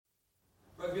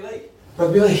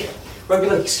Rugby league,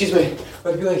 excuse me.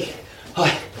 Rugby league.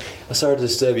 Hi, I'm sorry to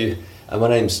disturb you. My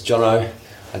name's Jono.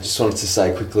 I just wanted to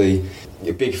say quickly,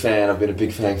 you're a big fan. I've been a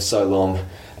big fan for so long.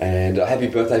 And happy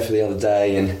birthday for the other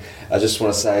day. And I just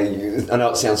want to say, I know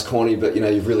it sounds corny, but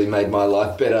you've really made my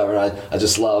life better. And I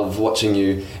just love watching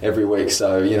you every week.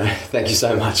 So, thank you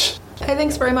so much. Hey,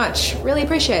 thanks very much. Really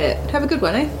appreciate it. Have a good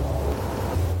one, eh?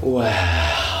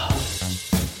 Wow.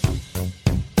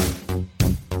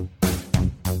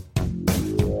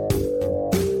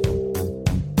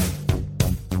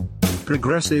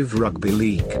 Progressive Rugby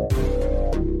League.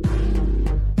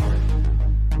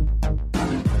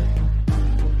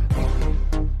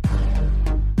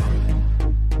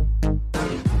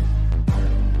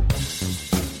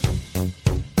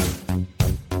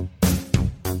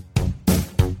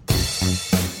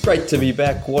 Great to be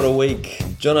back. What a week.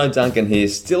 Jono Duncan here,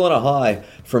 still on a high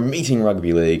from meeting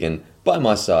Rugby League. And by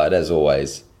my side, as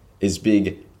always, is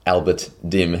big Albert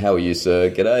Dim. How are you, sir?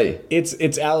 G'day.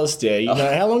 It's Alistair.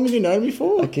 How long have you known me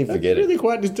for? I keep forgetting. That's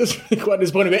really quite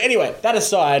disappointing. But anyway, that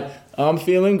aside, I'm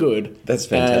feeling good. That's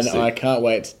fantastic. And I can't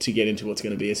wait to get into what's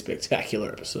going to be a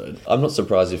spectacular episode. I'm not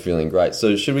surprised you're feeling great.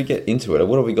 So should we get into it?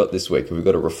 What have we got this week? Have we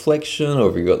got a reflection, or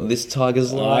have we got This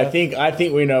Tiger's Life? I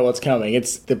think we know what's coming.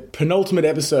 It's the penultimate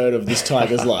episode of This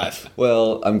Tiger's Life.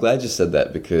 Well, I'm glad you said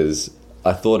that, because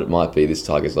I thought it might be This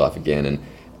Tiger's Life again,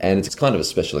 and it's kind of a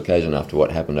special occasion after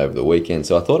what happened over the weekend.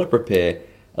 So I thought I'd prepare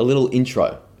a little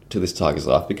intro to This Tiger's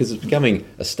Life, because it's becoming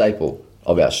a staple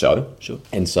of our show. Sure.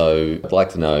 And so I'd like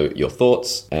to know your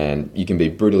thoughts, and you can be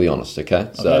brutally honest,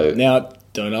 okay? So now,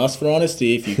 don't ask for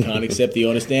honesty if you can't accept the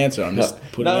honest answer. I'm just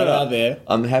putting it out there.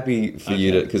 I'm happy for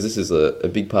you to, because this is a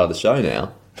big part of the show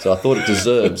now. So I thought it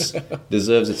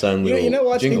deserves its own little You know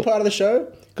what's a jingle. big part of the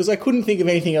show? Because I couldn't think of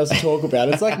anything else to talk about.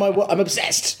 It's like I'm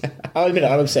obsessed. I'll admit it,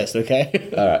 I'm obsessed,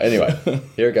 okay? All right, anyway,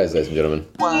 here it goes, ladies and gentlemen.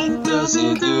 What does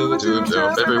he do to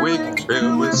himself every week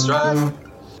filled with strife?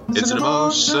 It's an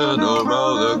emotional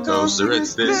roller coaster.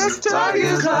 It's this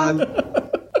Tiger's Life.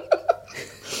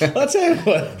 I'll tell you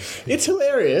what, it's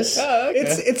hilarious. Oh, okay.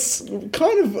 It's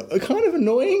kind of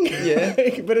annoying. Yeah.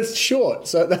 But it's short,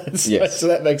 so Yes. so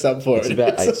that makes up for It's it.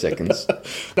 about 8 seconds.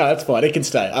 No, that's fine. It can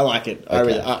stay. I like it.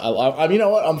 Okay. I you know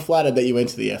what? I'm flattered that you went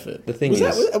to the effort. The thing is,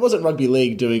 it wasn't Rugby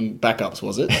League doing backups,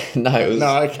 was it? No, it was.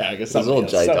 No, okay. I guess It was all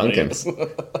Jay Duncan. else.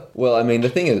 Well, I mean, the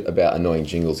thing about annoying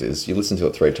jingles is you listen to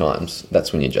it 3 times.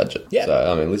 That's when you judge it. Yeah.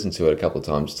 So, I mean, listen to it a couple of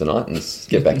times tonight and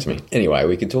get back to me. Anyway,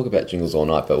 we could talk about jingles all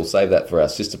night, but we'll save that for our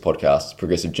sister podcast,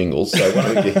 Progressive Jingles. So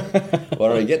why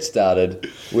don't we get started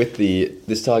with the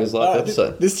This Tiger's Life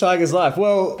episode? This Tiger's Life.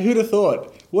 Well, who'd have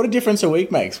thought? What a difference a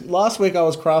week makes. Last week I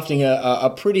was crafting a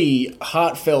pretty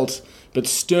heartfelt but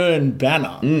stern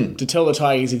banner to tell the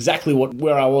Tigers exactly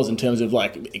where I was in terms of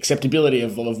like acceptability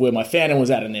of where my fandom was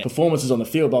at and their performances on the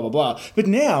field, blah, blah, blah. But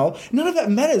now, none of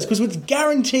that matters because it's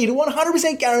guaranteed,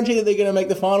 100% guaranteed that they're going to make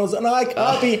the finals, and I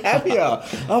can't be happier.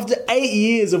 After 8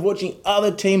 years of watching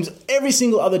other teams, every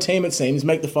single other team it seems,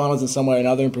 make the finals in some way or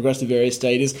another and progress to various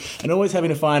stages, and always having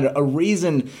to find a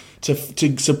reason to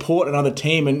support another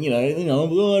team, and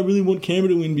well, I really want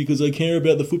Canberra to win because I care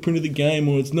about the footprint of the game,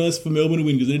 or it's nice for Melbourne to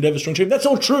win because they didn't have a strong team. That's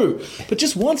all true, but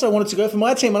just once I wanted to go for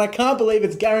my team, and I can't believe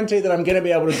it's guaranteed that I'm going to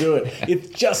be able to do it. It's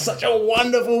just such a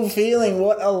wonderful feeling.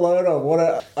 What a load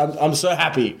of I'm so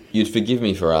happy. You'd forgive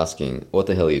me for asking, what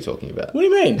the hell are you talking about? What do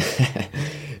you mean?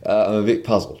 I'm a bit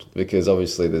puzzled because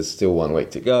obviously there's still 1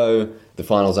 week to go. The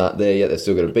finals aren't there yet. They've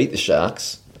still got to beat the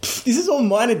Sharks. This is all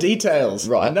minor details.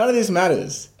 Right. None of this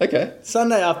matters. Okay.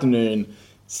 Sunday afternoon,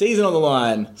 season on the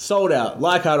line, sold out,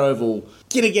 Leichhardt Oval.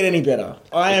 Can it get any better?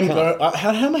 How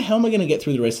am I going to get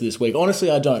through the rest of this week? Honestly,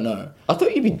 I don't know. I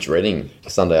thought you'd be dreading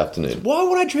Sunday afternoon. Why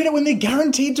would I dread it when they're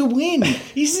guaranteed to win?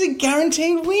 This is a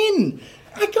guaranteed win.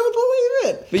 I can't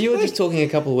believe it. But you were just talking a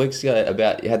couple of weeks ago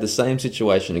about you had the same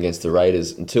situation against the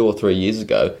Raiders 2 or 3 years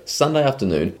ago, Sunday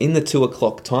afternoon, in the 2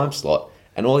 o'clock time slot,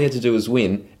 and all you had to do was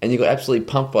win, and you got absolutely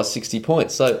pumped by 60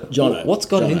 points. So, what's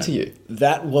gotten into you?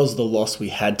 That was the loss we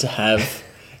had to have.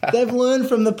 They've learned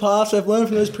from the past. They've learned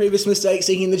from those previous mistakes,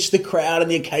 thinking that just the crowd and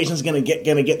the occasion is going to get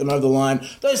them over the line.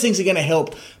 Those things are going to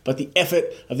help, but the effort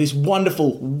of this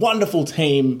wonderful, wonderful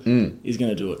team is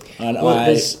going to do it. And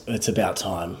it's about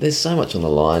time. There's so much on the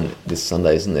line this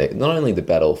Sunday, isn't there? Not only the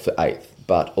battle for 8th,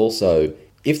 but also,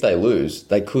 if they lose,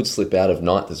 they could slip out of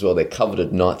 9th as well. They're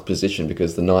coveted 9th position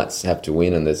because the Knights have to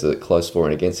win and there's a close for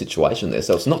and against situation there.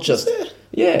 So it's not just...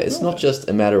 Yeah, it's not just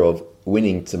a matter of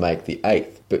winning to make the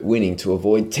 8th, but winning to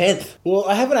avoid 10th. Well,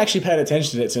 I haven't actually paid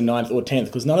attention to 9th or 10th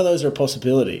because none of those are a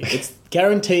possibility. It's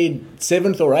guaranteed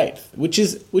 7th or 8th, which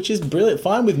is brilliant.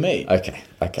 Fine with me. Okay.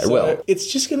 So Well,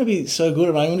 it's just going to be so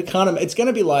good, and it's going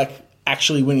to be like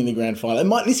actually winning the grand final.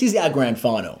 This is our grand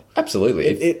final. Absolutely.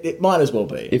 It might as well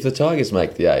be. If the Tigers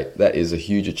make the 8, that is a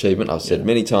huge achievement. I've said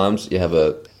many times, you have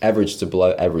a average to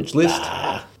below average list,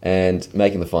 and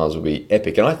making the finals will be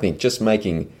epic. And I think just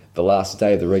making the last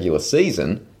day of the regular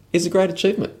season is a great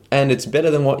achievement. And it's better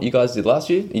than what you guys did last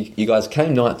year. You guys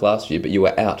came 9th last year, but you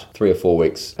were out 3 or 4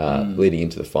 weeks leading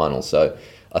into the finals. So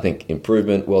I think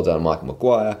improvement. Well done, Michael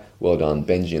Maguire. Well done,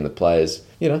 Benji and the players.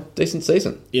 Decent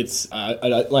season. It's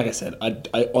like I said,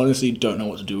 I honestly don't know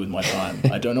what to do with my time.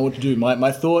 I don't know what to do.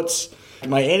 My thoughts,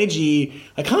 my energy.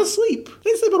 I can't sleep. I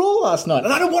didn't sleep at all last night,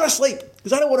 and I don't want to sleep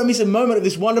because I don't want to miss a moment of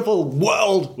this wonderful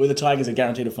world where the Tigers are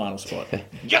guaranteed a final spot.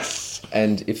 Yes.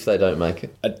 And if they don't make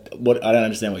it, I don't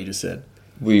understand what you just said.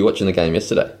 Were you watching the game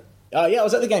yesterday? Yeah, I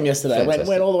was at the game yesterday. I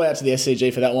went all the way out to the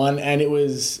SCG for that one, and it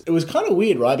was kind of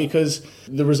weird, right? Because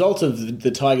the result of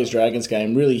the Tigers-Dragons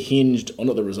game really hinged, or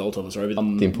not the result of it, sorry, but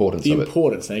the importance of it. The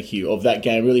importance, thank you, of that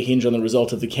game really hinged on the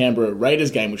result of the Canberra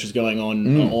Raiders game, which was going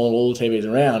on all the TVs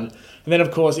around. And then,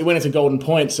 of course, it went into Golden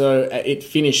Point, so it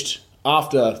finished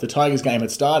after the Tigers game had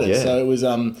started. Yeah. So it was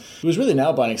really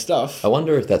nail-biting stuff. I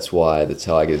wonder if that's why the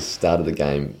Tigers started the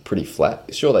game pretty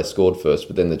flat. Sure, they scored first,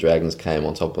 but then the Dragons came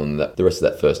on top of them the rest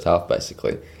of that first half,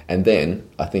 basically. And then,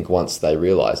 I think once they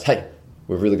realised, hey,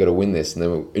 we've really got to win this, and then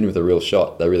we're in with a real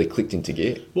shot, they really clicked into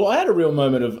gear. Well, I had a real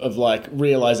moment of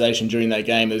realisation during that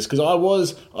game, is because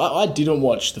I didn't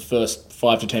watch the first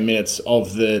 5 to 10 minutes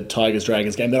of the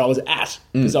Tigers-Dragons game that I was at,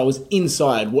 because I was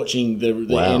inside watching the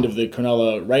end of the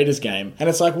Cronulla Raiders game. And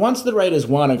it's like, once the Raiders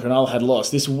won and Cronulla had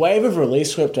lost, this wave of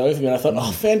release swept over me, and I thought,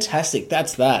 oh, fantastic,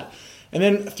 that's that. And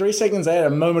then 3 seconds later, a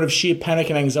moment of sheer panic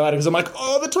and anxiety because I'm like,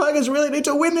 oh, the Tigers really need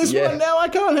to win this one now. I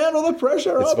can't handle the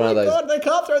pressure. It's God, they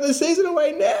can't throw the season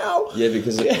away now. Yeah,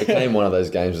 because it became one of those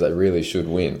games they really should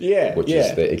win. Which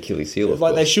is their Achilles heel, of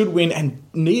course. They should win and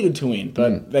needed to win,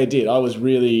 but they did. I was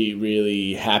really,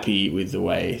 really happy with the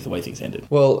way things ended.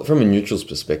 Well, from a neutral's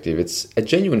perspective, it's a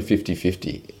genuine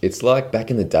 50-50. It's like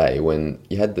back in the day when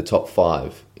you had the top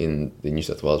 5 in the New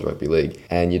South Wales Rugby League,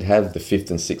 and you'd have the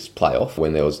 5th and 6th playoff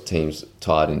when there was teams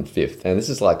tied in 5th. And this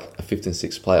is like a 5th and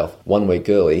 6th playoff 1 week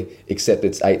early, except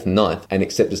it's 8th and 9th, and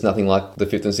except it's nothing like the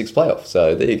 5th and 6th playoff.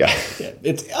 So there you go. Yeah,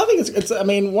 I think it's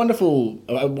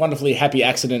a wonderfully happy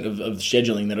accident of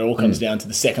scheduling that it all comes down to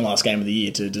the second last game of the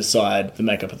year to decide the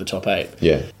makeup of the top 8.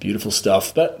 Yeah. Beautiful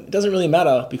stuff. But it doesn't really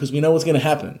matter because we know what's going to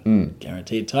happen.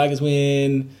 Guaranteed Tigers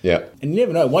win. Yeah. And you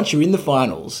never know, once you're in the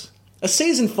finals, a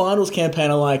season finals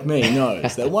campaigner like me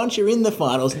knows that once you're in the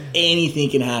finals,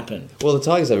 anything can happen. Well, the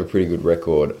Tigers have a pretty good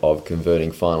record of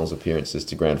converting finals appearances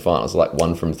to grand finals, like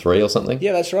 1 from 3 or something.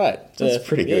 Yeah, that's right. That's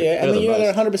pretty good. Yeah. And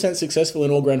they're 100% successful in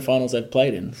all grand finals they've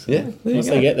played in. So once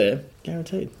they get there,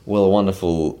 guaranteed. Well, a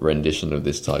wonderful rendition of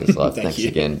This Tigers Life. Thanks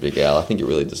again, Big Al. I think it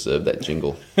really deserved that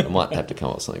jingle. I might have to come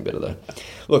up with something better, though.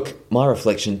 Look, my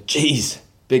reflection, geez,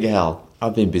 Big Al,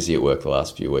 I've been busy at work the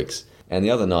last few weeks. And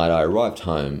the other night I arrived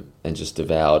home and just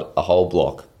devoured a whole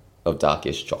block of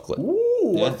darkish chocolate.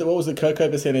 Ooh, what was the cocoa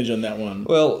percentage on that one?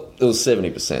 Well, it was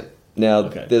 70%. Now,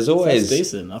 there's always... That's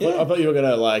decent. I thought you were going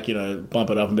to, bump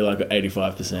it up and be like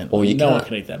 85%. Well, no one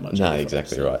can eat that much. No,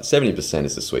 exactly right. 70%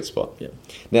 is the sweet spot. Yeah.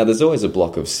 Now, there's always a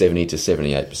block of 70 to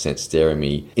 78% staring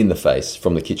me in the face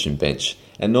from the kitchen bench.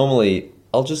 And normally,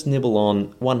 I'll just nibble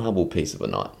on one humble piece of a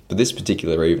night. But this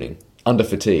particular evening, under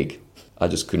fatigue, I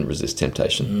just couldn't resist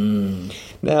temptation.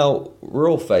 Now, we're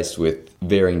all faced with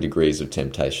varying degrees of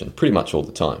temptation pretty much all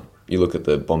the time. You look at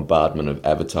the bombardment of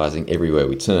advertising everywhere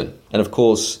we turn. And of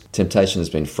course, temptation has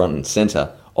been front and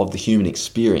centre of the human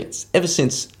experience ever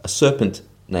since a serpent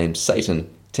named Satan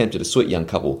tempted a sweet young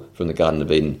couple from the Garden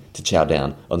of Eden to chow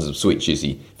down on some sweet,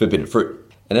 juicy, forbidden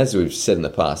fruit. And as we've said in the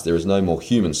past, there is no more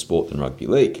human sport than rugby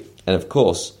league. And of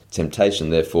course, temptation,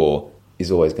 therefore,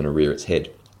 is always going to rear its head.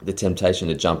 The temptation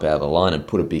to jump out of the line and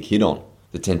put a big hit on.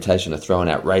 The temptation to throw an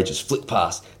outrageous flick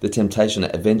pass. The temptation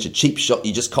to avenge a cheap shot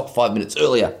you just copped 5 minutes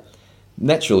earlier.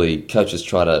 Naturally, coaches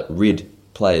try to rid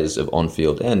players of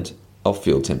on-field and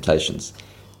off-field temptations.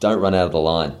 Don't run out of the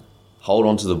line. Hold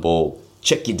on to the ball.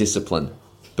 Check your discipline.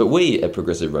 But we at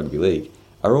Progressive Rugby League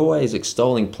are always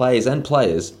extolling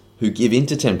players who give in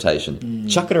to temptation.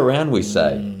 Chuck it around, we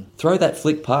say. Throw that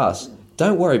flick pass.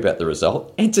 Don't worry about the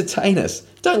result. Entertain us.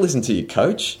 Don't listen to your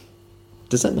coach.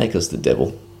 Does that make us the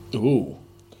devil? Ooh.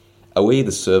 Are we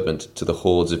the serpent to the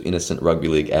hordes of innocent rugby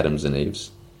league Adams and Eves?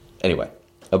 Anyway,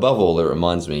 above all, it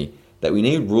reminds me that we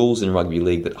need rules in rugby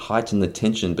league that heighten the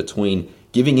tension between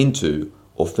giving into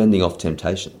or fending off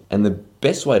temptation. And the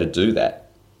best way to do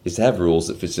that is to have rules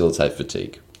that facilitate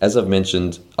fatigue. As I've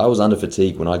mentioned, I was under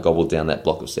fatigue when I gobbled down that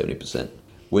block of 70%.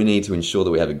 We need to ensure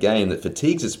that we have a game that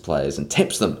fatigues its players and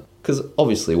tempts them Because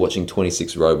obviously watching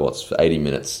 26 robots for 80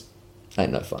 minutes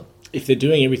ain't no fun. If they're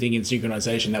doing everything in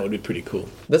synchronization, that would be pretty cool.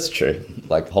 That's true.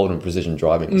 Like Holden precision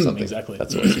driving or something. Exactly.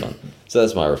 That's always fun. So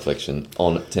that's my reflection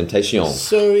on Temptation.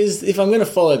 So if I'm going to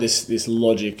follow this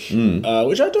logic,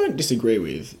 which I don't disagree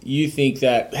with, you think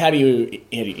that how do you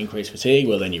increase fatigue?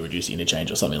 Well, then you reduce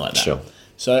interchange or something like that. Sure.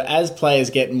 So as players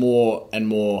get more and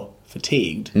more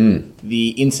fatigued,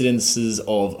 the incidences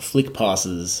of flick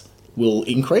passes will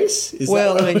increase?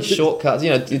 Shortcuts.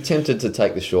 You're tempted to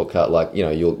take the shortcut, like,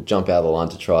 you'll jump out of the line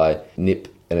to try nip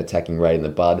an attacking raid in the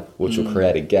bud, which will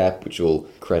create a gap, which will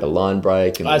create a line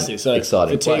break. And I see. So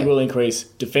exciting fatigue play. will increase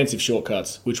defensive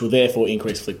shortcuts, which will therefore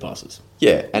increase flick passes.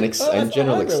 Yeah, and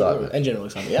general excitement. And general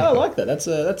excitement. Yeah, I like that. That's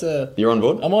a. You're on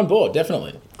board? I'm on board,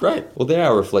 definitely. Great. Well, there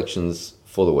are our reflections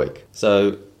for the week.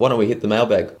 So why don't we hit the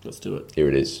mailbag? Let's do it. Here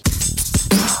it is.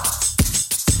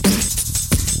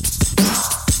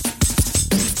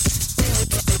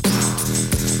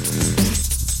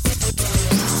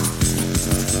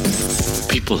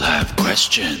 People have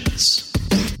questions.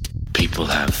 People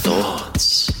have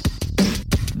thoughts.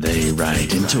 They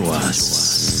write into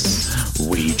us.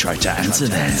 We try to answer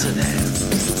them.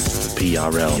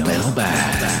 PRL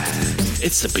mailbag.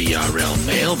 It's the PRL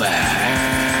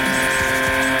mailbag.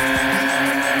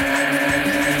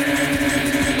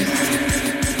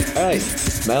 Hey,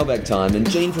 mailbag time, and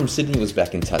Jean from Sydney was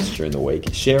back in touch during the week,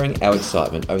 sharing our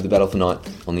excitement over the battle for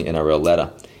ninth on the NRL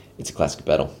ladder. It's a classic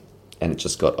battle, and it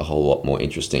just got a whole lot more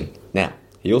interesting. Now,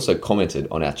 he also commented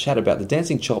on our chat about the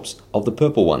dancing chops of the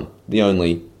purple one, the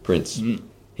only Prince.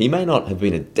 He may not have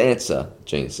been a dancer,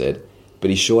 Jean said, but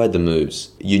he sure had the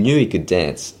moves. You knew he could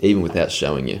dance, even without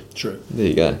showing you. True. There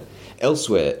you go.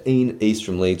 Elsewhere, Ian East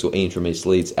from Leeds, or Ian from East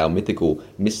Leeds, our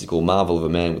mystical marvel of a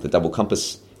man with a double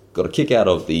compass, got a kick out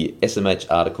of the SMH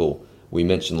article we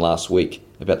mentioned last week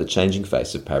about the changing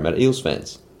face of Parramatta Eels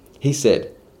fans. He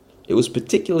said, it was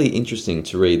particularly interesting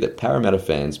to read that Parramatta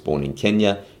fans born in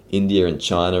Kenya, India and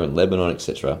China and Lebanon,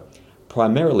 etc.,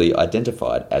 primarily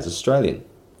identified as Australian.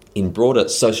 In broader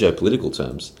socio-political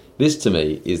terms, this to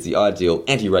me is the ideal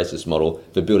anti-racist model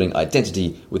for building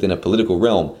identity within a political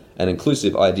realm, an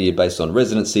inclusive idea based on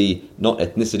residency, not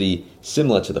ethnicity,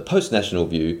 similar to the post-national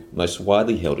view most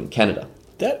widely held in Canada.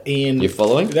 That Ian... You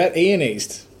following? That Ian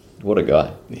East. What a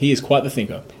guy. He is quite the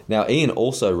thinker. Now, Ian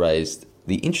also raised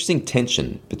the interesting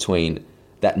tension between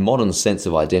that modern sense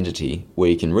of identity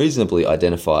where you can reasonably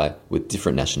identify with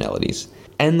different nationalities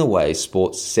and the way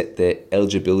sports set their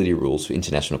eligibility rules for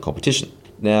international competition.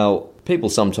 Now, people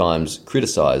sometimes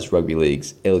criticise rugby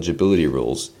league's eligibility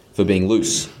rules for being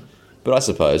loose, but I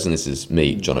suppose, and this is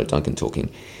me, John O'Duncan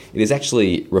talking, it is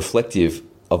actually reflective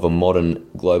of a modern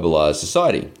globalised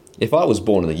society. If I was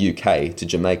born in the UK to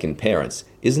Jamaican parents,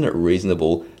 isn't it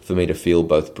reasonable for me to feel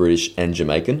both British and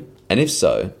Jamaican? And if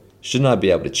so, shouldn't I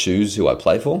be able to choose who I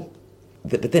play for?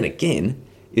 But then again,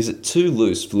 is it too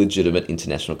loose for legitimate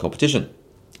international competition?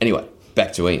 Anyway,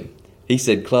 back to Ian. He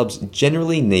said clubs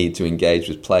generally need to engage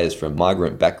with players from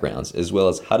migrant backgrounds, as well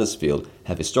as Huddersfield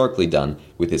have historically done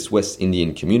with its West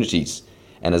Indian communities.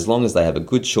 And as long as they have a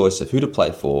good choice of who to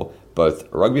play for, both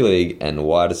rugby league and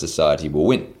wider society will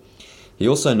win. He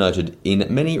also noted in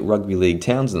many rugby league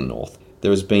towns in the north,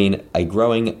 there has been a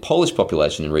growing Polish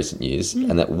population in recent years,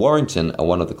 and that Warrington are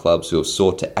one of the clubs who have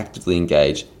sought to actively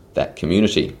engage that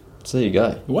community. So there you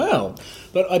go. Wow.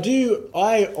 But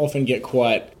I often get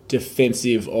quite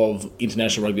defensive of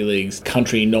International Rugby League's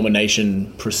country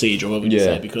nomination procedure, whatever you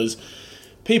say, because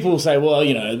people say, well,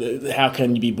 how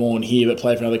can you be born here but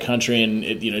play for another country, and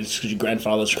just because your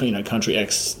grandfather's country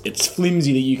X, it's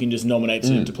flimsy that you can just nominate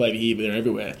to play for here, but they're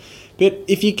everywhere. But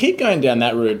if you keep going down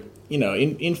that route,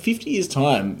 in 50 years'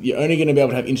 time, you're only going to be able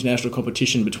to have international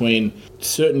competition between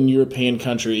certain European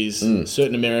countries,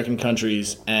 certain American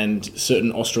countries, and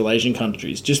certain Australasian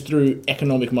countries, just through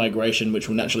economic migration, which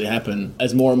will naturally happen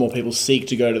as more and more people seek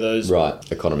to go to those...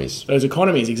 Right, economies. Those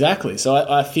economies, exactly. So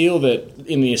I feel that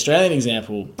in the Australian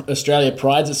example, Australia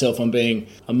prides itself on being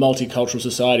a multicultural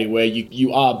society where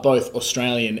you are both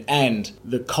Australian and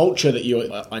the culture that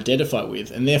you identify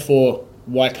with, and therefore...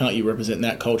 why can't you represent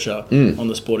that culture on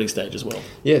the sporting stage as well?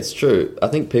 Yeah, it's true. I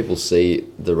think people see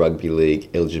the rugby league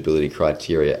eligibility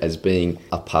criteria as being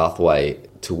a pathway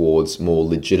towards more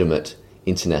legitimate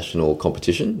international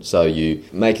competition. So you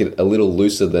make it a little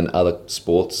looser than other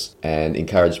sports and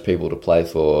encourage people to play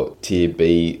for Tier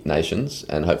B nations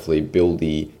and hopefully build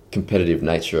the competitive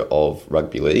nature of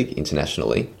rugby league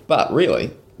internationally. But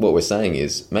really, what we're saying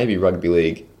is maybe rugby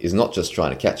league is not just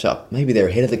trying to catch up. Maybe they're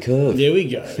ahead of the curve. There we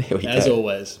go. As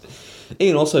always.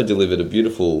 Ian also delivered a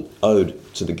beautiful ode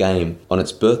to the game on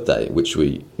its birthday, which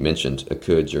we mentioned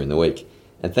occurred during the week.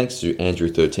 And thanks to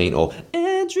Andrew13 or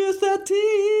Andrew13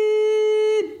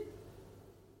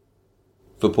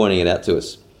 for pointing it out to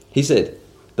us. He said,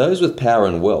 those with power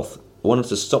and wealth wanted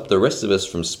to stop the rest of us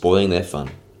from spoiling their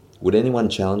fun. Would anyone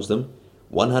challenge them?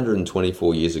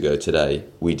 124 years ago today,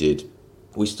 we did.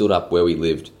 We stood up where we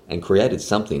lived and created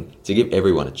something to give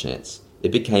everyone a chance.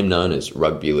 It became known as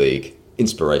Rugby League.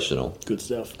 Inspirational. Good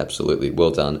stuff. Absolutely. Well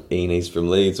done, Ian East from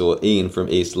Leeds or Ian from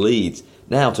East Leeds.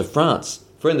 Now to France.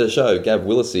 Friend of the show, Gav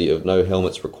Willisey of No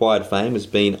Helmets Required fame, has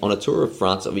been on a tour of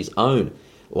France of his own.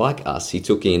 Like us, he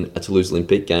took in a Toulouse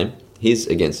Olympique game, his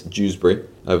against Dewsbury,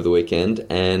 over the weekend,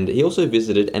 and he also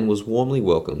visited and was warmly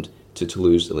welcomed to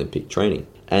Toulouse Olympic training.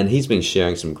 And he's been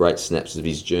sharing some great snaps of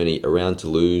his journey around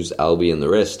Toulouse, Albi and the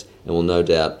rest, and will no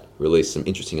doubt release some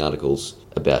interesting articles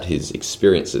about his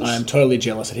experiences. I am totally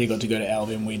jealous that he got to go to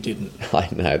Albi and we didn't. I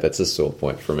know, that's a sore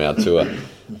point from our tour.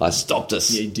 I stopped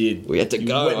us. Yeah, you did. We had to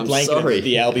go. I'm sorry.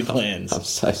 The Albi plans. I'm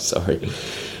so sorry.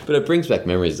 But it brings back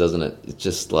memories, doesn't it? It's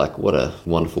just like, what a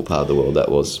wonderful part of the world that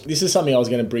was. This is something I was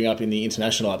going to bring up in the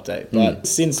international update, but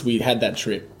since we had that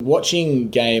trip, watching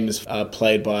games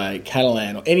played by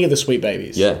Catalan or any of the Sweet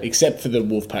Babies, except for the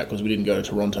Wolfpack because we didn't go to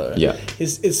Toronto,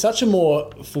 it's such a more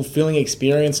fulfilling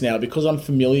experience now because I'm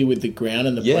familiar with the ground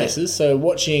and the places. So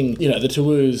watching, the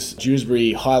Toulouse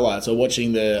Dewsbury highlights or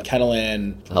watching the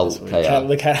Catalan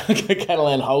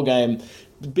Catalan Hull game,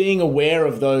 being aware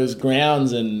of those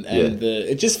grounds and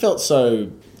it just felt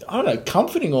so, I don't know,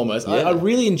 comforting almost. I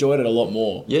really enjoyed it a lot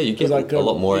more. Yeah, you get a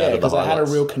lot more out of the because I had a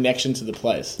highlights. real connection to the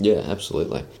place. Yeah,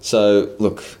 absolutely. So,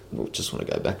 look, we just want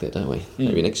to go back there, don't we?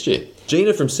 Maybe next year.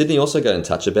 Gina from Sydney also got in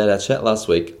touch about our chat last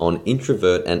week on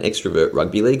introvert and extrovert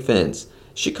rugby league fans.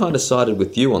 She kind of sided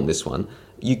with you on this one.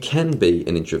 You can be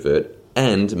an introvert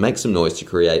and make some noise to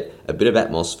create a bit of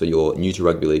atmos for your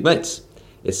new-to-rugby league mates.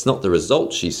 It's not the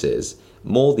result, she says,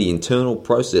 more the internal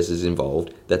processes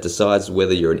involved that decides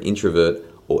whether you're an introvert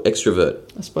or extrovert.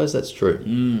 I suppose that's true.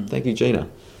 Thank you, Gina.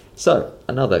 So,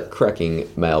 another cracking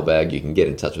mailbag. You can get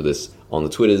in touch with us on the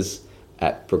Twitters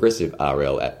at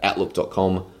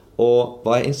progressiverl@outlook.com or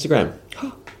via Instagram.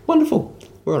 Wonderful.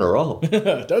 We're on a roll.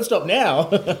 Don't stop now.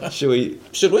 Should we?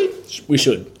 We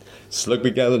should. Slug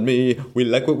Miguel and me, we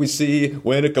like what we see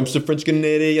when it comes to French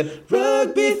Canadian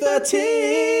Rugby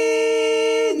 13.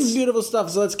 Beautiful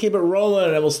stuff. So let's keep it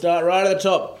rolling, and we'll start right at the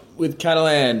top with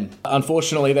Catalan.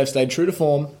 Unfortunately, they've stayed true to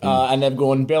form, and they've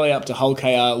gone belly up to Hull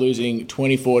KR, losing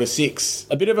 24-6.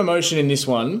 A bit of emotion in this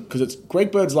one because it's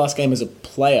Greg Bird's last game as a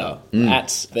player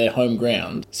at their home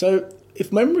ground. So,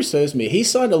 if memory serves me, he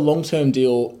signed a long-term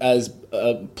deal as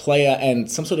a player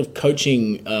and some sort of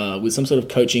coaching, with some sort of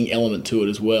coaching element to it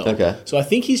as well. Okay. So I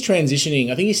think he's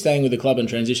transitioning. I think he's staying with the club and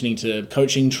transitioning to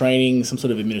coaching, training, some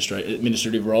sort of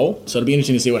administrative role. So it'll be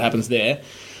interesting to see what happens there.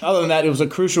 Other than that, it was a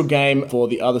crucial game for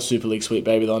the other Super League Sweet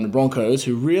Baby, the London Broncos,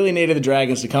 who really needed the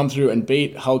Dragons to come through and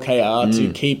beat Hull KR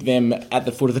to keep them at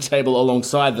the foot of the table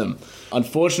alongside them.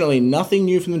 Unfortunately, nothing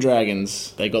new from the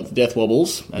Dragons. They got the death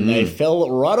wobbles, and they fell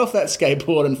right off that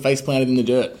skateboard and face planted in the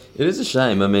dirt. It is a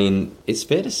shame. I mean, it's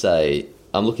fair to say,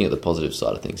 I'm looking at the positive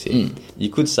side of things here. You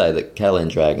could say that Catalan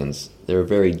Dragons, they're a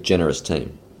very generous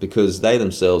team because they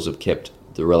themselves have kept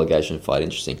the relegation fight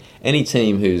interesting. Any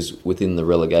team who's within the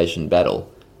relegation battle,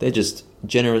 they're just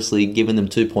generously giving them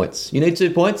 2 points. You need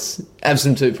 2 points? Have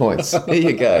some 2 points. Here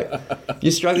you go.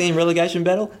 You're struggling in relegation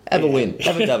battle? Have a win.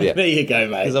 Have a W. There you go,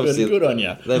 mate. Good on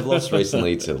you. They've lost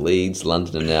recently to Leeds,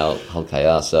 London, and now Hull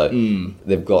KR. So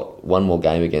they've got one more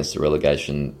game against the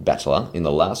relegation battler in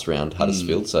the last round,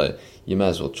 Huddersfield. So you may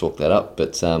as well chalk that up.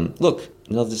 But look,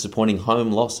 another disappointing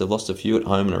home loss. They've lost a few at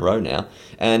home in a row now.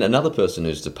 And another person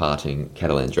who's departing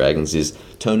Catalan Dragons is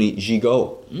Tony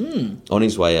Gigot on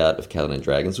his way out of Catalan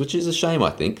Dragons, which is a shame, I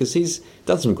think, because he's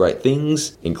done some great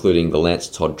things, including the Lance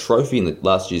Todd Trophy in the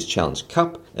last year's Challenge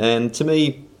Cup. And to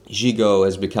me, Gigot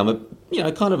has become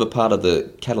a kind of a part of the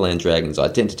Catalan Dragons'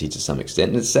 identity to some extent,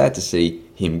 and it's sad to see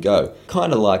him go.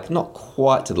 Kind of like, not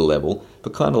quite to the level,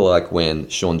 but kind of like when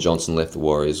Sean Johnson left the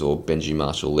Warriors or Benji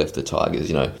Marshall left the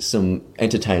Tigers, some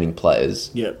entertaining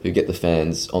players who get the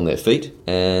fans on their feet.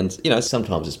 And,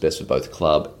 sometimes it's best for both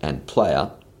club and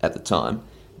player at the time,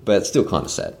 but it's still kind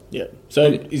of sad. Yeah. So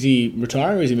is he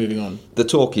retiring or is he moving on? The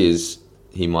talk is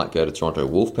he might go to Toronto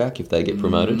Wolfpack if they get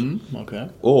promoted. Okay.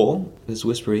 Or, there's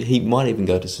whispering, he might even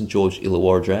go to St George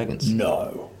Illawarra Dragons.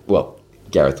 No. Well,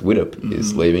 Gareth Widdop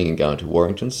is leaving and going to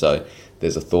Warrington, so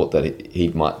there's a thought that he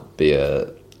might be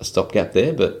a stopgap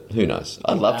there, but who knows?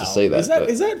 I'd love to see that.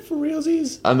 Is that for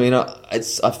realsies? I mean,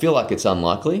 I feel like it's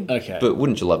unlikely. Okay. But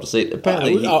wouldn't you love to see it?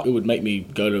 Apparently, it would make me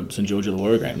go to St George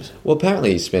Illawarra games. Well,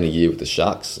 apparently he spent a year with the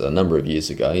Sharks a number of years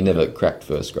ago. He never cracked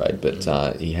first grade,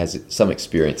 but he has some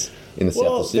experience in the south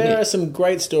of Sydney. There are some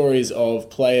great stories of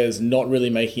players not really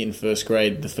making it in first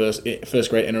grade, the first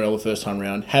grade NRL the first time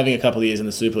round, having a couple of years in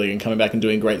the Super League and coming back and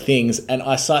doing great things. And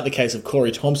I cite the case of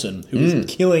Corey Thompson, who was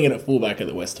killing it at fullback at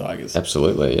the West Tigers.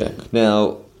 Absolutely, yeah.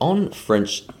 Now, on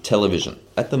French television,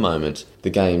 at the moment, the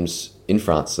games in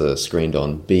France are screened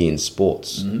on beIN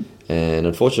Sports. And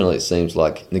unfortunately, it seems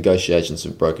like negotiations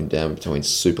have broken down between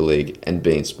Super League and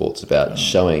beIN Sports about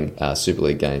showing Super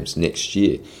League games next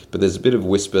year. But there's a bit of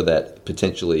whisper that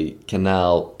potentially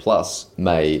Canal Plus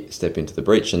may step into the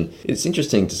breach. And it's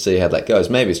interesting to see how that goes.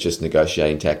 Maybe it's just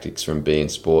negotiating tactics from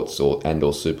beIN Sports or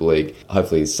Super League.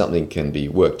 Hopefully something can be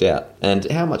worked out.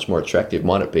 And how much more attractive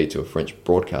might it be to a French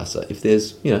broadcaster if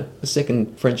there's, a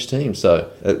second French team? So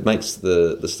it makes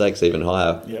the stakes even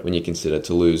higher when you consider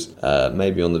Toulouse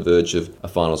maybe on the verge of a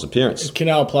finals appearance.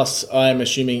 Canal Plus, I'm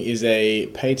assuming, is a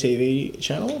pay TV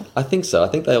channel? I think so. I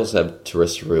think they also have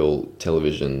terrestrial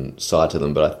television side to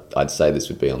them, but I'd say this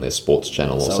would be on their sports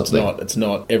channel or something. It's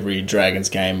not every Dragons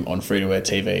game on free-to-air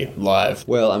TV live.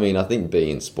 Well, I mean, I think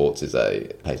beIN Sports is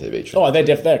a pay TV channel. Oh,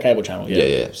 they're a cable channel, yeah.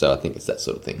 Yeah. So I think it's that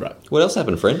sort of thing. Right. What else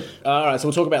happened, friend? All right, so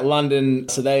we'll talk about London.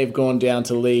 So they've gone down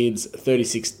to Leeds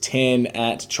 36-10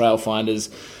 at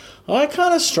Trailfinders. I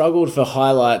kind of struggled for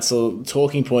highlights or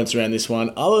talking points around this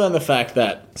one, other than the fact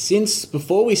that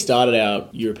before we started our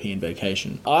European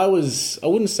vacation, I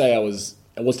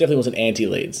definitely wasn't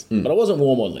anti-Leeds, but I wasn't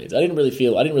warm on Leeds. I didn't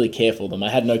really care for them. I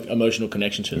had no emotional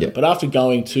connection to them. Yep. But after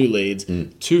going to Leeds,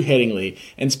 to Headingley,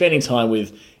 and spending time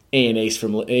with Ian,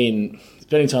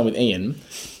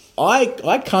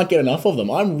 I can't get enough of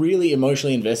them. I'm really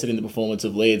emotionally invested in the performance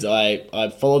of Leeds. I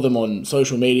follow them on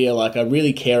social media. Like, I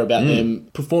really care about them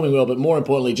performing well, but more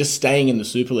importantly, just staying in the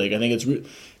Super League. I think it's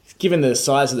given the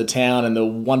size of the town and the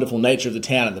wonderful nature of the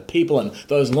town and the people and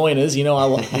those loiners,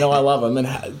 I love them. And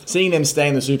seeing them stay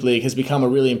in the Super League has become a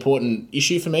really important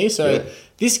issue for me. So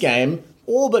this game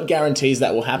all but guarantees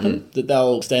that will happen, that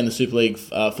they'll stay in the Super League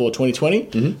for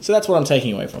 2020. So that's what I'm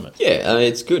taking away from it. Yeah,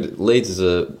 it's good. Leeds is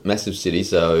a massive city,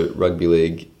 so rugby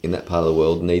league in that part of the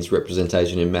world needs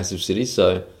representation in massive cities,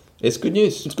 so it's good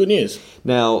news. It's good news.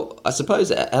 Now, I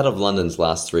suppose out of London's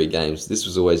last 3 games, this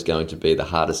was always going to be the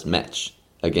hardest match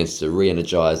against a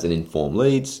re-energised and informed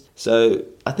Leeds. So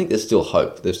I think there's still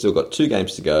hope. They've still got 2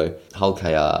 games to go, Hull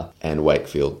KR and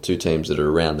Wakefield, 2 teams that are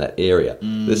around that area.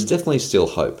 There's definitely still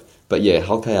hope. But yeah,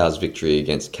 Hull KR's victory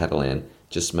against Catalan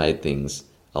just made things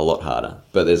a lot harder.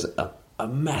 But there's a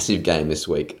massive game this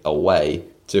week away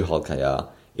to Hull KR.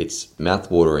 It's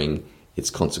mouth-watering, it's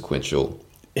consequential.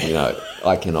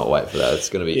 I cannot wait for that. It's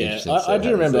going to be interesting. I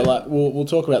do remember, we'll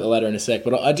talk about the latter in a sec,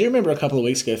 but I do remember a couple of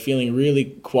weeks ago feeling really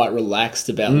quite relaxed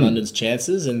about London's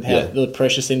chances and how the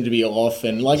pressure seemed to be off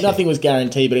and nothing was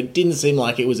guaranteed, but it didn't seem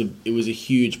like it was a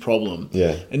huge problem.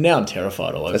 Yeah. And now I'm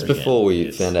terrified all over again. That's before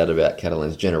we found out about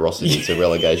Catalan's generosity to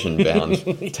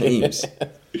relegation-bound teams.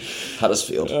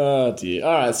 Huddersfield. Oh dear.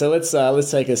 All right, so let's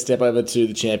take a step over to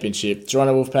the championship.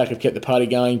 Toronto Wolfpack have kept the party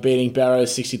going, beating Barrow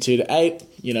 62-8.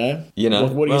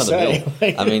 What do you say?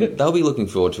 I mean, they'll be looking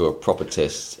forward to a proper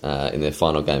test in their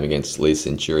final game against Leeds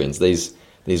Centurions. These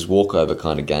walkover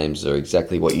kind of games are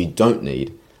exactly what you don't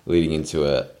need leading into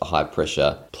a high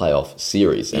pressure playoff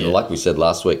series. And like we said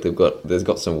last week, there's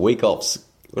got some week offs.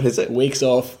 What is it? Weeks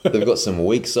off. They've got some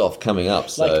weeks off coming up.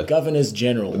 So. Like Governors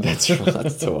General. That's right.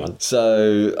 That's the one.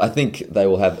 So I think they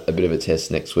will have a bit of a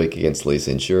test next week against Leeds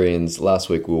Centurions. Last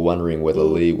week we were wondering whether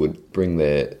Lee would bring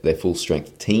their full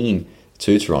strength team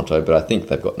to Toronto, but I think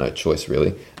they've got no choice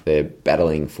really. They're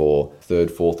battling for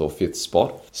 3rd, 4th or 5th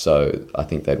spot. So I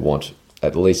think they'd want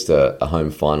at least a home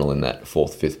final in that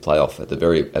 4th, 5th playoff at the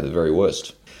very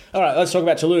worst. All right, let's talk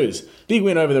about Toulouse. Big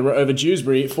win over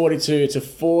Dewsbury,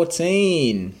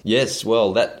 42-14. Yes,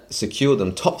 well, that secured them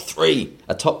a top 3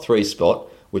 spot,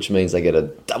 which means they get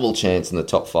a double chance in the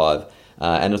top 5.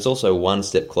 And it's also one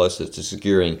step closer to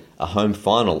securing a home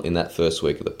final in that first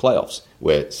week of the playoffs,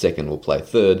 where second will play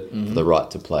third for the right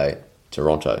to play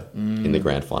Toronto in the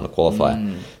grand final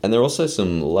qualifier. And there are also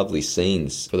some lovely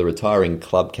scenes for the retiring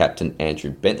club captain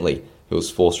Andrew Bentley, who was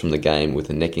forced from the game with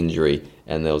a neck injury,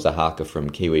 and there was a haka from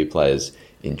Kiwi players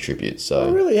in tribute.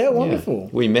 So, really? How wonderful. Yeah.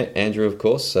 We met Andrew, of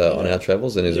course, on our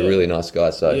travels, and he's a really nice guy.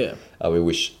 So we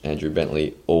wish Andrew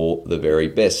Bentley all the very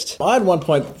best. I had one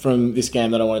point from this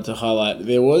game that I wanted to highlight.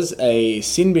 There was a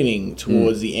sin binning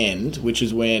towards the end, which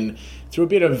is when, through a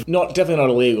bit of, definitely not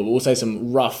illegal, but we'll say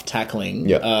some rough tackling,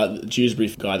 the Dewsbury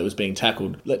guy that was being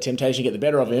tackled let temptation get the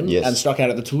better of him and struck out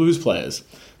at the Toulouse players.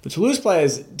 The Toulouse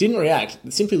players didn't react. They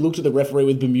simply looked at the referee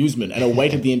with bemusement and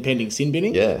awaited the impending sin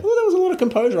binning. Yeah. Well, there was a lot lot of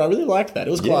composure. I really liked that.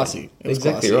 It was classy. It was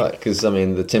exactly classy. right. Because, I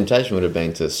mean, the temptation would have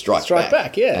been to strike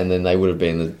back. Yeah. And then they would have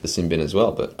been the sin bin as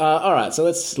well. But All right, so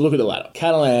let's look at the ladder.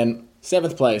 Catalan,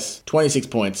 7th place, 26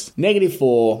 points,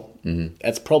 -4.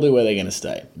 That's probably where they're going to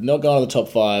stay. Not going to the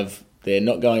top 5. They're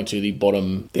not going to the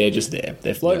bottom. They're just there.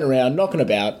 They're floating around, knocking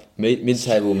about.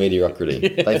 mid-table mediocrity.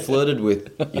 They flirted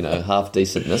with,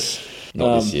 half-decentness.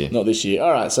 Not this year. Not this year.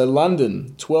 All right, so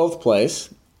London, 12th place,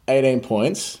 18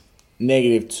 points,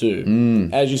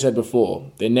 -2. As you said before,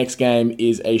 their next game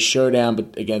is a showdown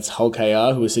against Hull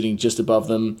KR, who are sitting just above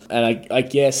them. And I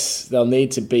guess they'll need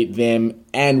to beat them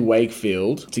and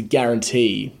Wakefield to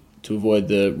guarantee to avoid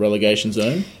the relegation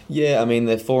zone. Yeah, I mean,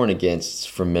 their for and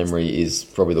against from memory is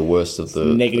probably the worst of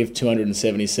the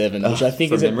 -277, which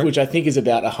I think is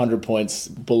about 100 points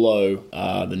below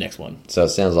the next one. So it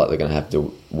sounds like they're going to have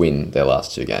to win their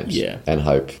last 2 games, and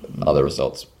hope other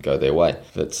results go their way.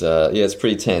 But it's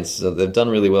pretty tense. So they've done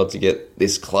really well to get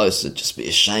this close. It'd just be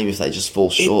a shame if they just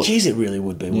fall short. It really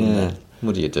would be, wouldn't it?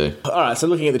 What do you do? All right, so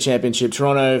looking at the championship,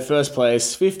 Toronto, first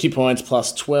place, 50 points,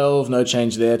 +12, no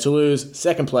change there. Toulouse,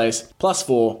 second place,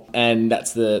 +4, and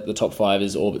that's the top 5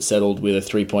 is all but settled with a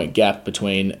 3-point gap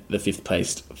between the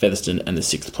 5th-placed Featherstone and the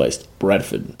 6th-placed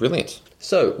Bradford. Brilliant.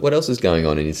 So, what else is going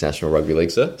on in International Rugby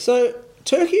League, sir? So,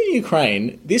 Turkey and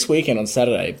Ukraine, this weekend on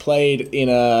Saturday, played in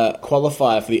a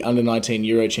qualifier for the Under-19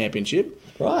 Euro Championship.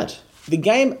 Right. The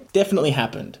game definitely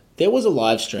happened. There was a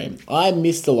live stream. I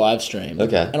missed the live stream.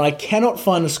 Okay. And I cannot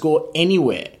find the score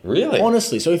anywhere. Really?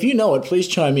 Honestly. So if you know it, please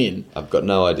chime in. I've got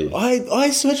no idea. I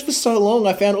searched for so long.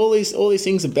 I found all these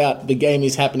things about the game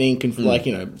is happening,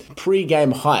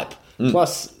 pre-game hype,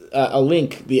 plus a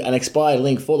link, an expired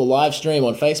link for the live stream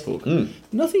on Facebook.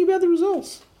 Nothing about the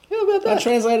results. How about that? I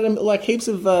translated them like heaps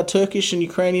of Turkish and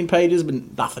Ukrainian pages, but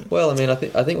nothing. Well, I mean, I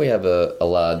think we have a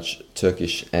large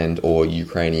Turkish and or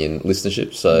Ukrainian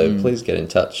listenership, so please get in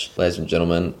touch, ladies and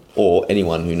gentlemen, or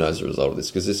anyone who knows the result of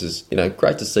this, because this is,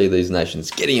 great to see these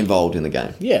nations getting involved in the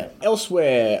game. Yeah.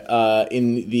 Elsewhere,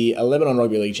 in the Lebanon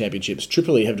Rugby League Championships,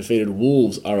 Tripoli have defeated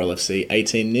Wolves RLFC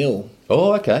 18-0.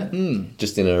 Oh, okay.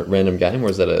 Just in a random game, or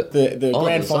is that the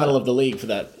grand final of the league for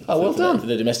that? Well done. For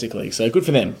the domestic league. So good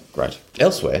for them. Great.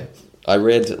 Elsewhere, I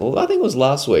read, I think it was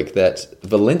last week, that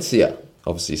Valencia,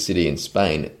 obviously a city in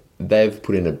Spain, they've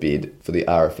put in a bid for the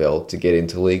RFL to get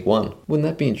into League One. Wouldn't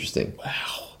that be interesting?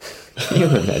 Wow. Can you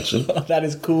imagine? That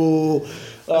is cool.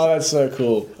 Oh, that's so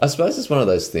cool. I suppose it's one of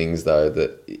those things, though,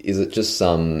 that is it just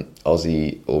some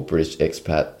Aussie or British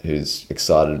expat who's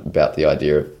excited about the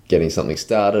idea of getting something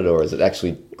started, or is it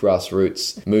actually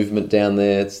grassroots movement down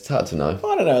there? It's hard to know.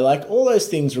 I don't know. Like, all those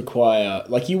things require...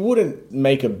 Like, you wouldn't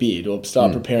make a bid or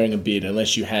start preparing a bid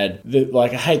unless you had... I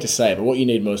hate to say it, but what you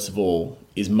need most of all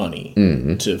is money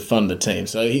to fund the team.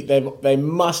 So they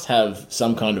must have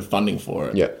some kind of funding for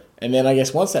it. Yeah. And then I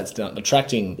guess once that's done,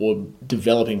 attracting or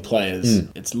developing players,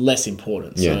 it's less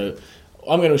important. Yeah. So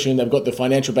I'm going to assume they've got the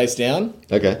financial base down.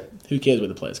 Okay. Who cares where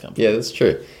the players come from? Yeah, that's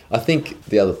true. I think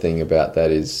the other thing about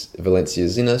that is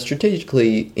Valencia's in a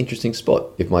strategically interesting spot.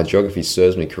 If my geography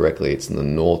serves me correctly, it's in the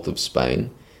north of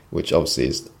Spain, which obviously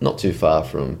is not too far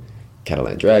from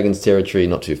Catalan Dragons territory,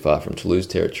 not too far from Toulouse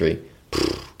territory.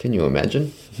 Can you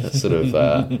imagine? That sort of...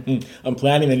 I'm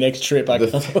planning the next trip.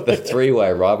 The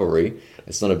three-way rivalry.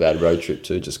 It's not a bad road trip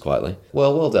too, just quietly.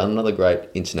 Well done. Another great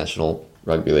International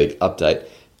Rugby League update.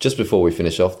 Just before we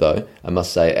finish off, though, I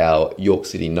must say our York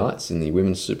City Knights in the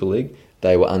Women's Super League,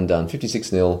 they were undone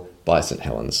 56-0 by St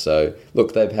Helens. So,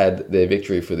 look, they've had their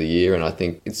victory for the year, and I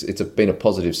think it's been a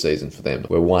positive season for them.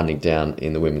 We're winding down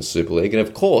in the Women's Super League. And,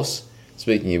 of course,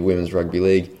 speaking of Women's Rugby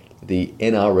League, the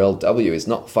NRLW is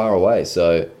not far away.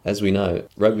 So, as we know,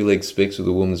 Rugby League speaks with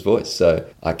a woman's voice. So,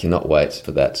 I cannot wait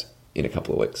for that in a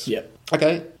couple of weeks. Yep.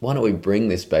 Okay, why don't we bring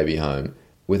this baby home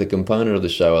with a component of the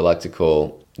show I like to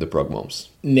call the Prog Moms.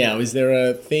 Now, is there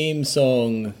a theme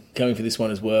song coming for this one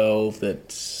as well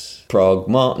that... Prog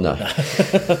Mom? No. All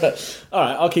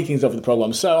right, I'll kick things off with the Prog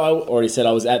Moms. So I already said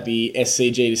I was at the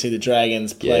SCG to see the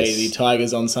Dragons play the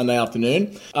Tigers on Sunday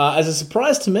afternoon. As a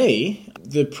surprise to me,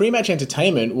 the pre-match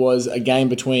entertainment was a game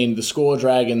between the Score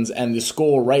Dragons and the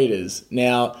Score Raiders.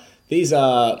 Now... These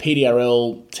are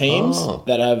PRL teams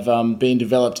that have been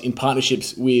developed in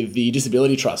partnerships with the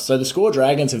Disability Trust. So the Score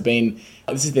Dragons have been...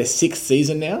 This is their 6th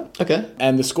season now. Okay.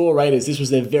 And the Score Raiders, this was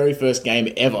their very first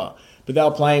game ever. But they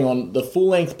were playing on the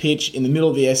full-length pitch in the middle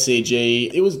of the SCG.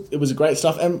 It was great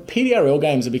stuff. And PRL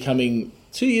games are becoming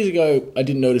 2 years ago, I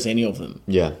didn't notice any of them.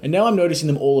 Yeah. And now I'm noticing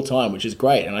them all the time, which is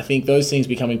great. And I think those things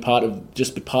becoming part of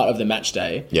the match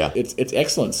day. Yeah. It's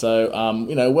excellent. So,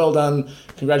 well done.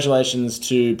 Congratulations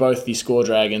to both the Score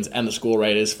Dragons and the Score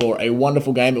Raiders for a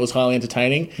wonderful game. It was highly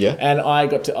entertaining. Yeah. And I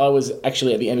was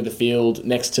actually at the end of the field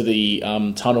next to the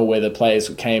tunnel where the players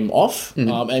came off,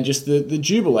 and just the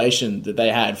jubilation that they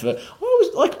had for. I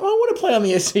was like, I want to play on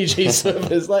the SCG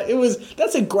servers.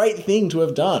 That's a great thing to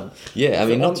have done. Yeah, I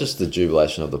mean, not just the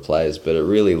jubilation of the players, but it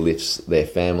really lifts their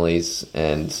families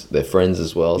and their friends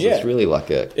as well. So it's really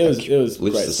like it was lifts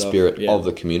great the stuff. spirit of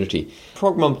the community.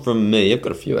 Progmom from me, I've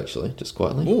got a few actually, just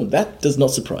quietly. Ooh, that does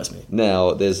not surprise me.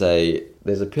 Now, there's a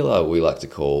pillar we like to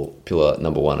call pillar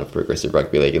number 1 of Progressive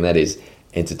Rugby League, and that is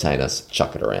entertain us,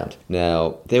 chuck it around.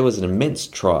 Now, there was an immense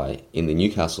try in the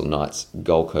Newcastle Knights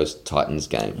Gold Coast Titans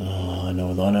game. Oh, I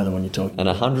know the one you're talking An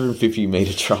about.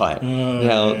 150-metre try.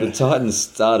 Now, the Titans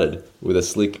started with a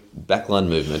slick backline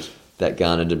movement that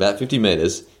garnered about 50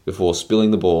 metres before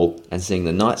spilling the ball and seeing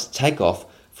the Knights take off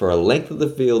for a length of the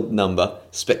field number,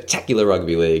 spectacular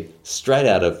rugby league, straight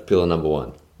out of pillar number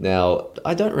 1. Now,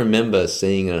 I don't remember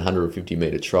seeing an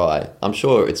 150-metre try. I'm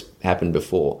sure it's happened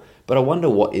before. But I wonder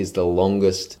what is the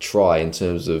longest try in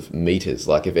terms of metres.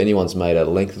 Like if anyone's made a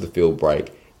length of the field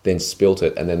break, then spilt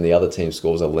it, and then the other team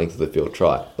scores a length of the field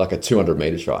try, like a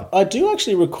 200-metre try. I do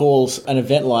actually recall an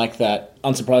event like that,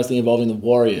 unsurprisingly involving the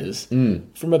Warriors,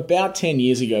 from about 10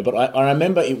 years ago. But I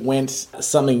remember it went,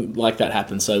 something like that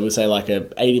happened. So we'll say like a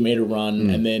 80-metre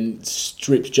run and then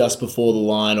stripped just before the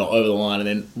line or over the line and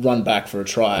then run back for a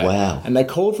try. Wow. And they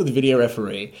called for the video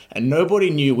referee, and nobody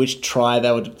knew which try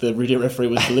the video referee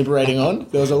was deliberating on.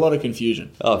 There was a lot of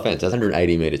confusion. Oh, fantastic.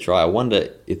 180-metre try. I wonder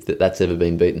if that's ever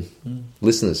been beaten.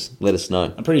 Listeners, let us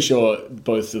know. I'm pretty sure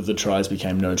both of the tries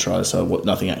became no tries, so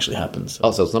nothing actually happened. So.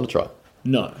 Oh, so it's not a try?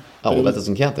 No. Oh, well, that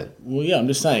doesn't count then. Well, yeah, I'm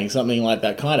just saying something like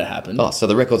that kind of happened. Oh, so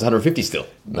the record's 150 still?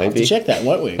 We'll have Maybe. to check that,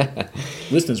 won't we?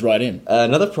 Listeners, write in.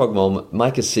 Another progmom,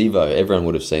 Mike Acevo, everyone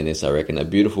would have seen this, I reckon, a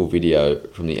beautiful video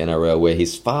from the NRL where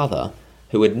his father,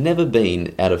 who had never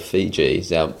been out of Fiji,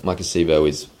 so Mike Acevo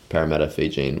is Parramatta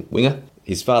Fijian winger,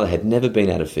 his father had never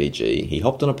been out of Fiji. He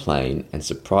hopped on a plane and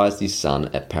surprised his son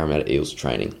at Parramatta Eels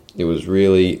training. It was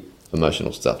really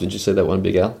emotional stuff. Did you see that one,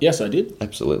 Big Al? Yes, I did.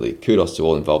 Absolutely. Kudos to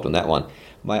all involved in that one.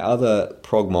 My other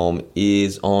progmom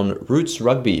is on Roots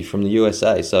Rugby from the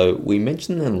USA. So we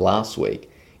mentioned them last week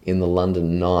in the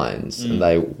London Nines, and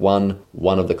they won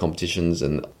one of the competitions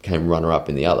and came runner-up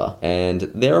in the other. And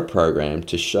they're a program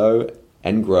to show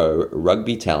and grow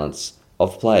rugby talents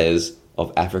of players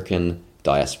of African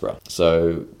diaspora.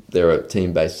 So they're a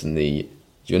team based in the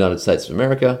United States of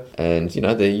America, and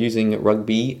they're using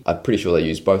rugby. I'm pretty sure they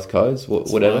use both codes,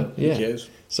 whatever. Fine. Who cares?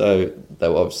 So they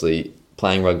were obviously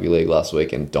playing rugby league last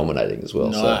week and dominating as well.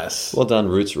 Nice. So well done,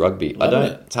 Roots Rugby. Loving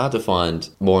it. It's hard to find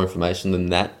more information than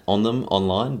that on them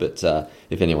online, but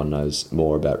if anyone knows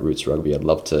more about Roots Rugby, I'd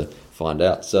love to find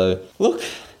out. So look,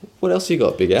 what else you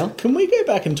got, Big Al? Can we go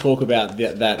back and talk about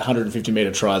that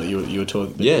 150-metre try that you were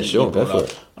talking about? Yeah, sure, go for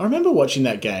it. I remember watching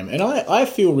that game, and I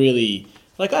feel really...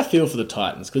 I feel for the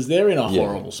Titans because they're in a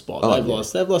horrible spot. Oh,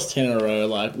 They've lost 10 in a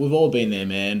row. We've all been there,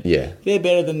 man. Yeah. They're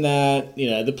better than that.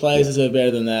 The players deserve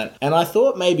better than that. And I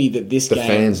thought maybe that the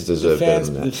fans deserve better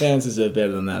than that. The fans deserve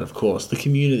better than that, of course. The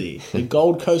community, the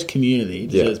Gold Coast community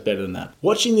deserves better than that.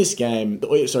 Watching this game,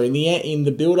 in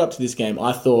the build up to this game,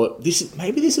 I thought this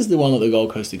is the one that the Gold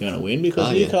Coast are going to win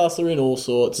because Newcastle are in all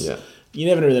sorts. Yeah. You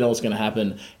never really know what's going to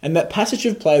happen. And that passage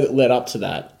of play that led up to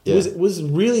that was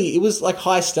really, it was like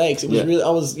high stakes. It was really, I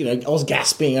was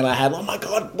gasping and I had, oh my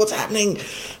God, what's happening?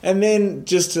 And then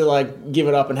just to give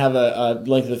it up and have a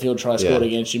length of the field try scored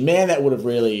against you, man, that would have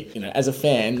really, as a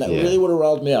fan, that really would have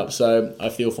rolled me up. So I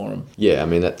feel for him. Yeah, I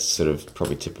mean, that sort of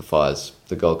probably typifies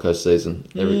the Gold Coast season.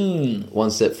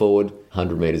 One step forward,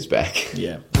 100 metres back.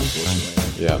 Yeah, unfortunately.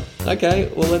 Yeah.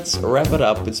 Okay, well, let's wrap it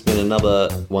up. It's been another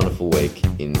wonderful week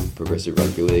in Progressive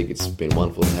Rugby League. It's been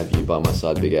wonderful to have you by my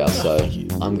side, Big Al. So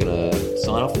I'm going to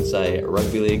sign off and say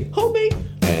Rugby League, hold me,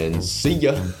 and see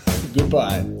ya.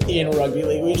 Goodbye. In Rugby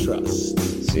League we trust.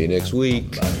 See you next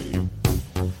week. Bye.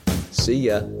 See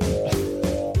ya.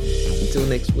 Until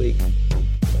next week.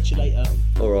 Catch you later.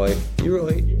 All right. You're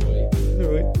right.